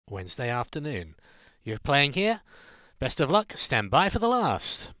Wednesday afternoon. You're playing here. Best of luck. Stand by for the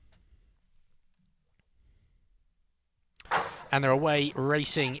last. And they're away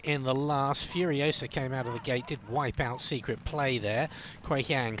racing in the last. Furiosa came out of the gate, did wipe out Secret Play there.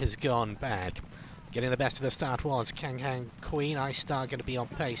 KWAEHYANG has gone back. Getting the best of the start was Kang Queen. Ice Star going to be on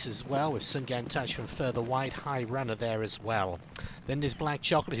pace as well, with Sungan Touch from further wide. High Runner there as well. Then there's Black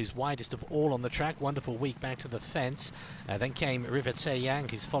Chocolate, who's widest of all on the track. Wonderful week back to the fence. Then came River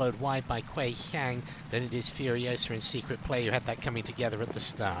Taeyang, who's followed wide by KWAEHYANG. Then it is Furiosa and Secret Play, who had that coming together at the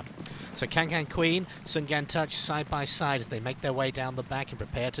start. So Kang Queen, Sungan Touch side by side as they make their way down the back and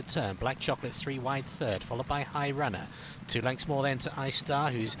prepare to turn. Black Chocolate 3 wide third, followed by High Runner. 2 lengths more then to Ice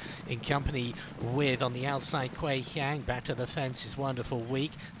Star, who's in company with, on the outside, KWAEHYANG. Back to the fence is Wonderful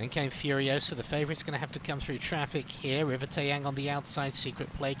Week. Then came Furiosa. The favourite's going to have to come through traffic here. River Taeyang on the outside.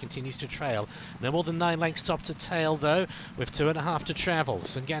 Secret Play continues to trail. No more than 9 lengths top to tail, though, with 2.5 to travel.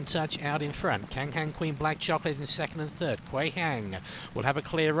 Sungan Touch out in front. Kang Queen, Black Chocolate in second and third. KWAEHYANG will have a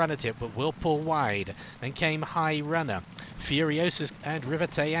clear run at it, but will pull wide. Then came High Runner. Furiosa and River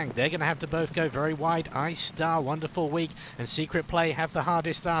Taeyang, they're going to have to both go very wide. Ice Star, Wonderful Week, and Secret Play have the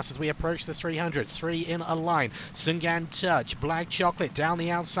hardest ass as we approach the 300. 3 in a line. Sungan Touch, Black Chocolate down the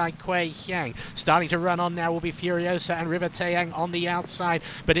outside. KWAEHYANG starting to run on now will be Furiosa and River Taeyang on the outside,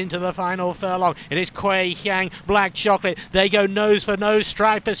 but into the final furlong it is KWAEHYANG, Black Chocolate. They go nose for nose,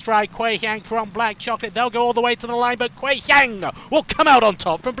 stride for stride. KWAEHYANG from Black Chocolate. They'll go all the way to the line, but KWAEHYANG will come out on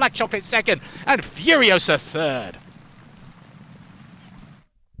top from Black Chocolate second and Furiosa third.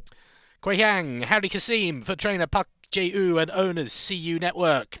 KWAEHYANG, Harry Kasim for trainer Park Jae-woo and owners CU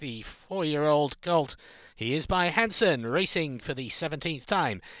Network. The 4-year-old colt, he is by Hansen, racing for the 17th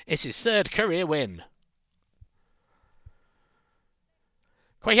time. It's his 3rd career win.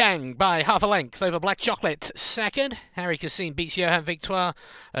 KWAEHYANG by half a length over Black Chocolate second. Harry Kasim beats Johan Victoire.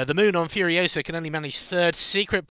 The Moon on Furiosa can only manage 3rd. Secret